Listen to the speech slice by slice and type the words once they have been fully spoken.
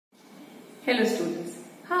Hello students,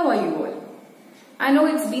 how are you all? I know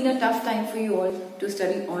it's been a tough time for you all to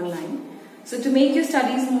study online. So to make your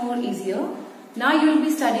studies more easier, now you will be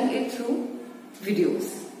studying it through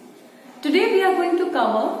videos. Today we are going to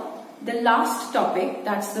cover the last topic,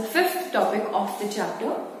 that's the fifth topic of the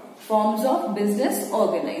chapter, Forms of Business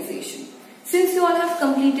Organization. Since you all have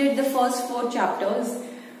completed the first 4 chapters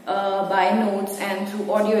by notes and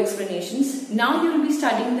through audio explanations, now you will be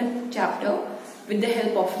studying the chapter with the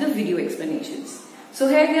help of the video explanations. So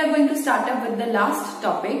here we are going to start up with the last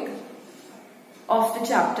topic of the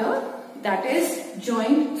chapter, that is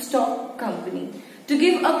joint stock company. To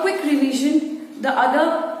give a quick revision, the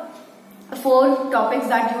other 4 topics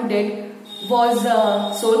that you did was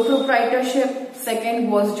sole proprietorship,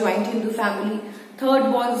 second was joint Hindu family,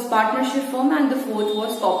 third was partnership firm, and the fourth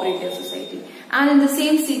was cooperative society. And in the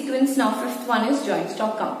same sequence, now fifth one is joint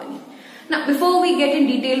stock company. Now before we get in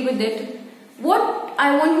detail with it, what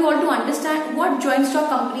I want you all to understand what joint stock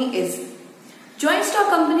company is. Joint stock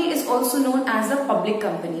company is also known as a public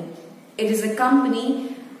company. It is a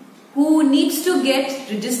company who needs to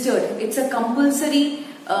get registered. It's a compulsory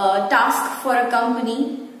task for a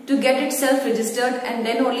company to get itself registered, and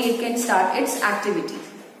then only it can start its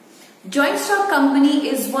activities. Joint stock company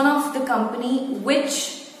is one of the company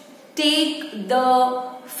which take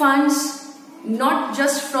the funds not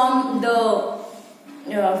just from the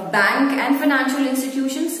bank and financial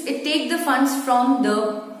institutions, it take the funds from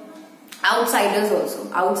the outsiders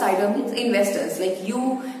also. Outsider means investors like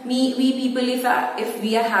you, me, we people. If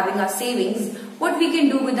we are having our savings, what we can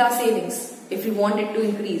do with our savings if we want it to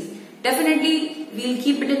increase? Definitely we'll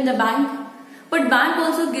keep it in the bank, but bank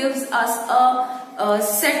also gives us a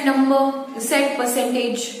set number, set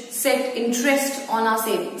percentage, set interest on our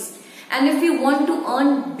savings, and if we want to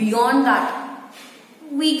earn beyond that,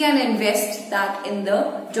 we can invest that in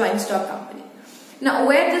the joint stock company. Now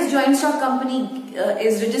where this joint stock company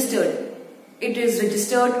is registered, it is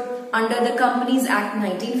registered under the Companies Act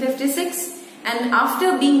 1956, and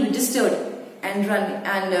after being registered and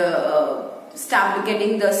start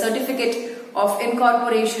getting the certificate of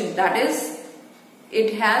incorporation, that is,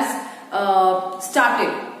 it has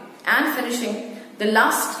started and finishing the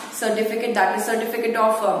last certificate, that is certificate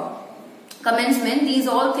of commencement. These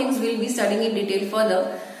all things we'll be studying in detail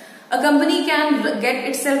further. A company can get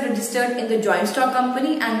itself registered in the joint stock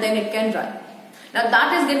company and then it can run. Now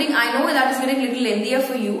that is getting, I know that is getting a little lengthier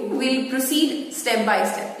for you. We'll proceed step by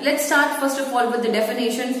step. Let's start first of all with the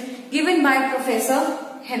definition given by Professor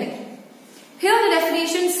Henning. Here the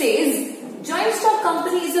definition says, joint stock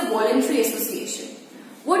company is a voluntary association.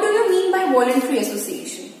 What do you mean by voluntary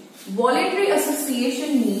association? Voluntary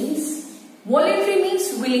association means, voluntary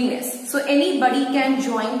means willingness. So anybody can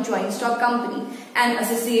join joint stock company. An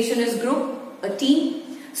association is group, a team.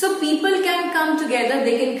 So people can come together,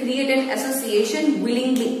 they can create an association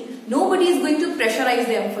willingly. Nobody is going to pressurize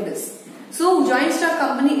them for this. So joint stock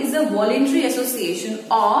company is a voluntary association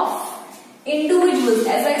of individuals.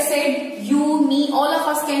 As I said, you, me, all of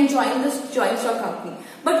us can join this joint stock company.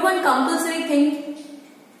 But one compulsory thing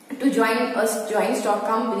to join a joint stock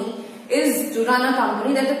company is to run a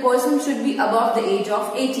company that the person should be above the age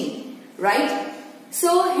of 18, right?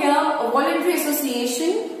 So here a voluntary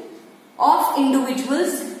association of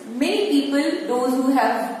individuals, many people, those who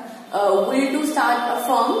have will to start a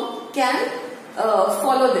firm can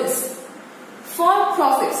follow this. For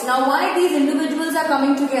profits, now why these individuals are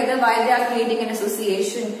coming together, why they are creating an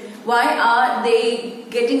association, why are they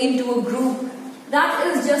getting into a group? That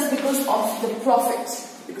is just because of the profits.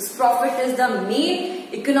 Because profit is the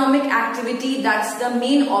main economic activity, that's the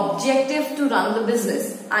main objective to run the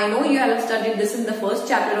business. I know you have studied this in the first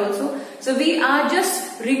chapter also. So we are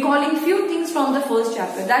just recalling few things from the first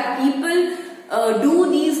chapter, that people do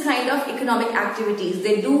these kind of economic activities.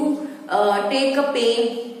 They do take a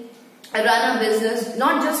pay, run a business,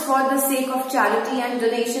 not just for the sake of charity and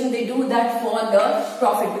donation, they do that for the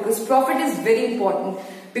profit, because profit is very important.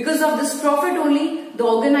 Because of this profit only, the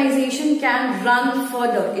organization can run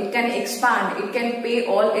further, it can expand, it can pay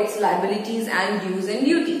all its liabilities and dues and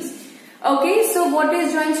duties. Okay, so what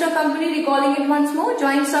is joint stock company? Recalling it once more,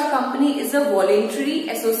 joint stock company is a voluntary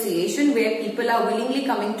association where people are willingly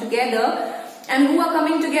coming together. And who are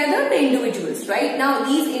coming together? The individuals, right? Now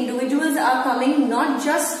these individuals are coming not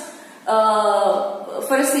just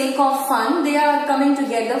for the sake of fun, they are coming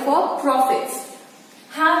together for profits.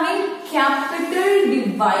 Having capital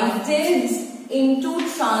divided into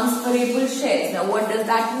transferable shares. Now what does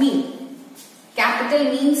that mean?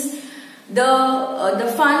 Capital means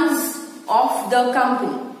the funds of the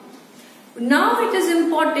company. Now it is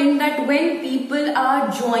important that when people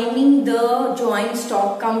are joining the joint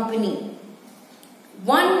stock company,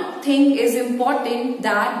 one thing is important,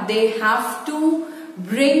 that they have to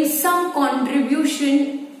bring some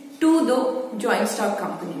contribution to the joint stock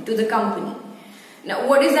company, to the company. Now,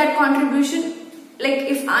 what is that contribution?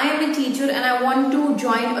 Like if I am a teacher and I want to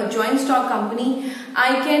join a joint stock company,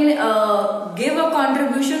 I can give a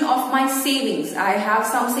contribution of my savings. I have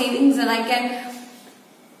some savings and I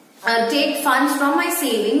can take funds from my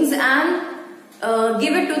savings and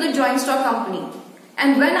give it to the joint stock company.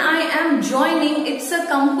 And when I am joining, it's a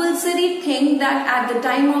compulsory thing that at the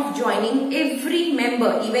time of joining, every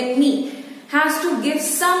member, even me, has to give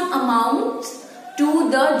some amount to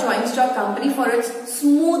the joint stock company for its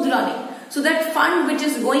smooth running. So that fund which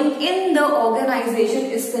is going in the organization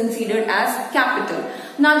is considered as capital.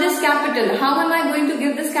 Now this capital, how am I going to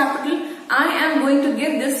give this capital? I am going to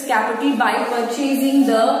give this capital by purchasing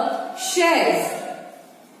the shares.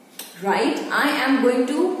 Right? I am going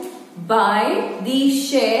to buy these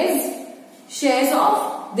shares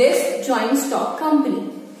of this joint stock company.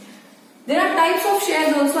 There are types of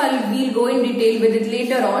shares also. We'll go in detail with it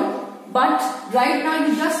later on. But right now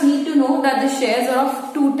you just need to know that the shares are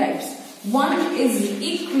of two types. One is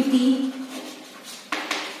equity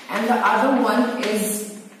and the other one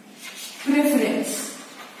is preference.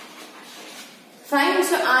 Fine,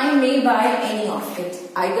 so I may buy any of it,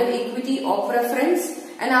 either equity or preference.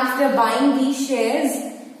 And after buying these shares,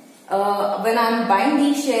 when I am buying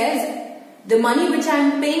these shares, the money which I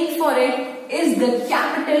am paying for it is the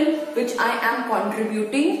capital which I am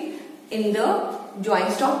contributing in the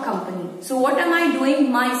joint stock company. So what am I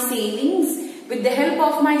doing? My savings. With the help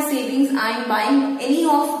of my savings, I am buying any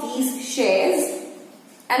of these shares,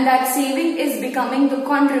 and that saving is becoming the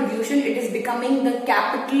contribution. It is becoming the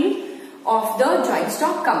capital of the joint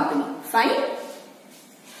stock company. Fine.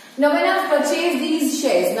 Now when I have purchased these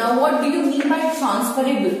shares, now what do you mean by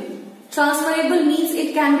transferable? Transferable means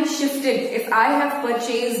it can be shifted. If I have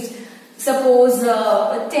purchased, suppose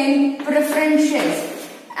 10 preference shares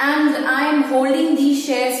and I am holding these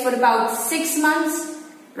shares for about 6 months,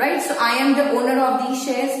 right? So I am the owner of these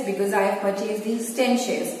shares because I have purchased these 10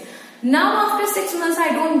 shares. Now after 6 months,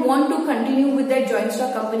 I don't want to continue with that joint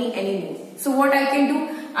stock company anymore. So what I can do?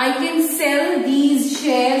 I can sell these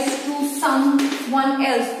shares to someone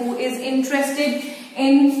else who is interested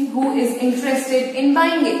in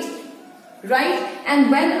buying it. Right? And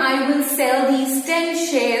when I will sell these 10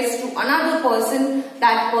 shares to another person,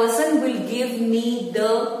 that person will give me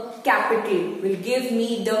the capital, will give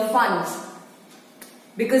me the funds.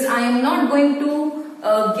 Because I am not going to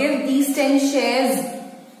give these 10 shares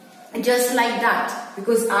just like that.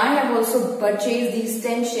 Because I have also purchased these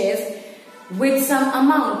 10 shares with some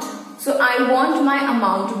amount. So I want my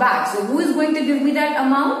amount back. So who is going to give me that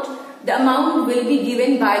amount? The amount will be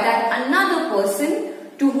given by that another person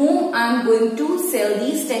to whom I am going to sell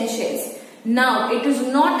these 10 shares. Now, it is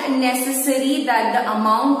not necessary that the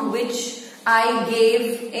amount which I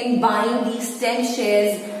gave in buying these 10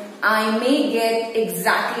 shares, I may get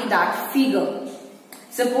exactly that figure.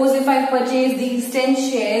 Suppose if I purchase these 10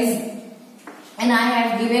 shares and I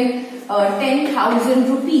have given 10,000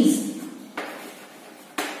 rupees.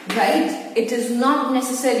 Right? It is not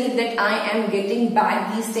necessary that I am getting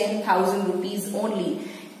back these 10,000 rupees only.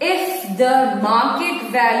 If the market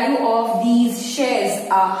value of these shares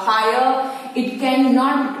are higher, it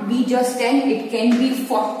cannot be just 10, it can be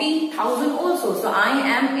 40,000 also. So I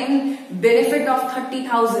am in benefit of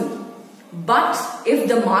 30,000. But if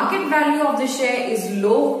the market value of the share is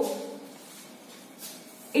low,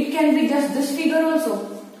 it can be just this figure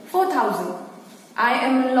also, 4,000. I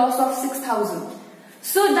am in loss of 6,000.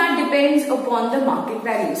 So that depends upon the market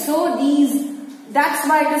value. So that's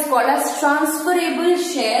why it is called as transferable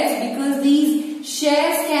shares, because these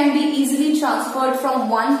shares can be easily transferred from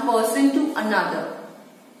one person to another.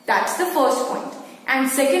 That's the first point. And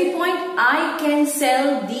second point, I can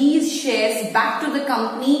sell these shares back to the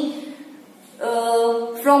company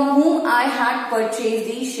from whom I had purchased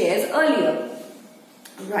these shares earlier.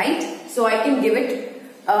 Right? So I can give it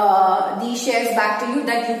these shares back to you,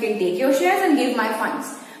 that you can take your shares and give my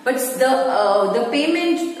funds. But the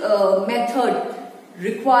payment method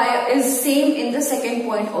is same in the second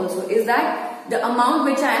point also, is that the amount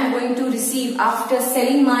which I am going to receive after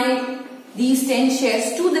selling these 10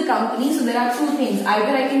 shares to the company. So there are two things,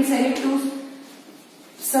 either I can sell it to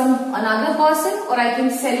another person or I can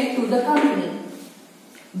sell it to the company.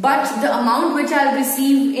 But the amount which I'll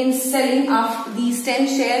receive in selling of these 10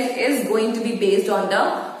 shares is going to be based on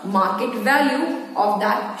the market value of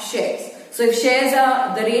that shares. So if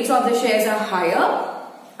the rates of the shares are higher,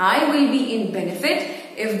 I will be in benefit.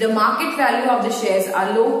 If the market value of the shares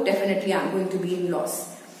are low, definitely I'm going to be in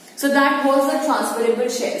loss. So that was the transferable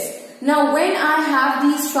shares. Now when I have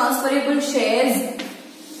these transferable shares,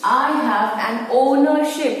 I have an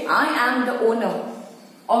ownership. I am the owner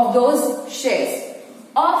of those shares,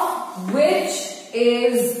 of which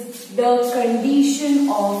is the condition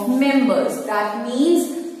of members. That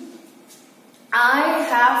means I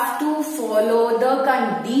have to follow the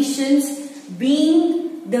conditions,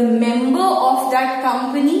 being the member of that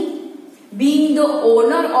company, being the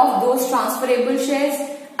owner of those transferable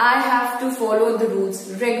shares. I have to follow the rules,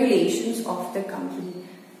 regulations of the company.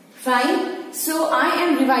 Fine. So I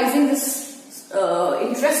am revising this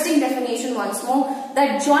interesting definition once more,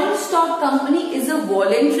 that joint stock company is a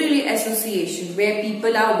voluntary association where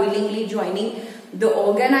people are willingly joining the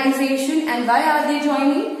organization. And why are they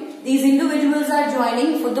joining? These individuals are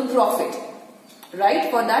joining for the profit, right?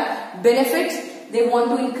 For that benefit, they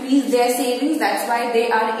want to increase their savings. That's why they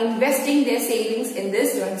are investing their savings in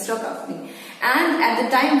this joint stock company. And at the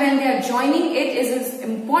time when they are joining, it is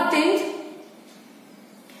important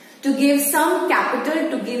to give some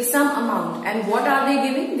capital, to give some amount. And what are they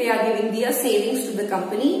giving? They are giving their savings to the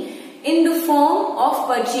company in the form of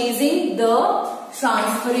purchasing the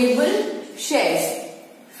transferable shares.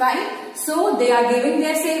 Fine. So they are giving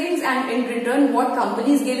their savings, and in return what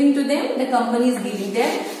company is giving to them? The company is giving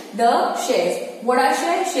them the shares. What are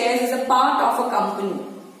shares? Shares is a part of a company.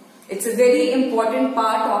 It's a very important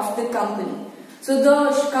part of the company. So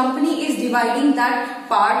the company is dividing that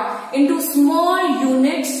part into small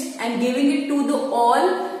units and giving it to the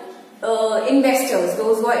all investors,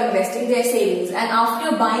 those who are investing their savings. And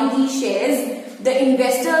after buying these shares, the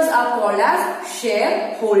investors are called as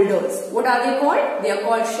shareholders. What are they called? They are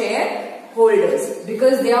called shareholders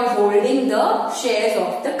because they are holding the shares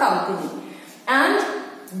of the company. And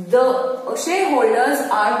the shareholders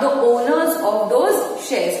are the owners of those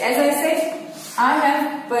shares. As I said, I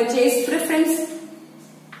have purchased preference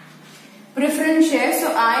shares,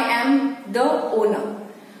 so I am the owner,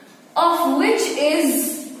 of which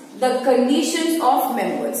is the conditions of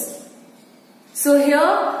members. So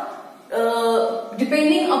here,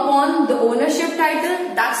 depending upon the ownership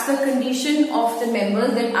title, that's the condition of the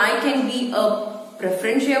members, that I can be a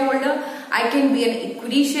preference shareholder, I can be an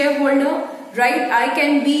equity shareholder, right? I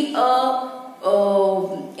can be a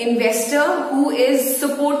investor who is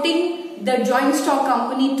supporting the joint stock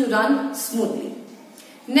company to run smoothly.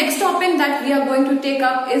 Next topic that we are going to take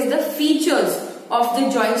up is the features of the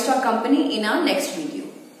joint stock company in our next video.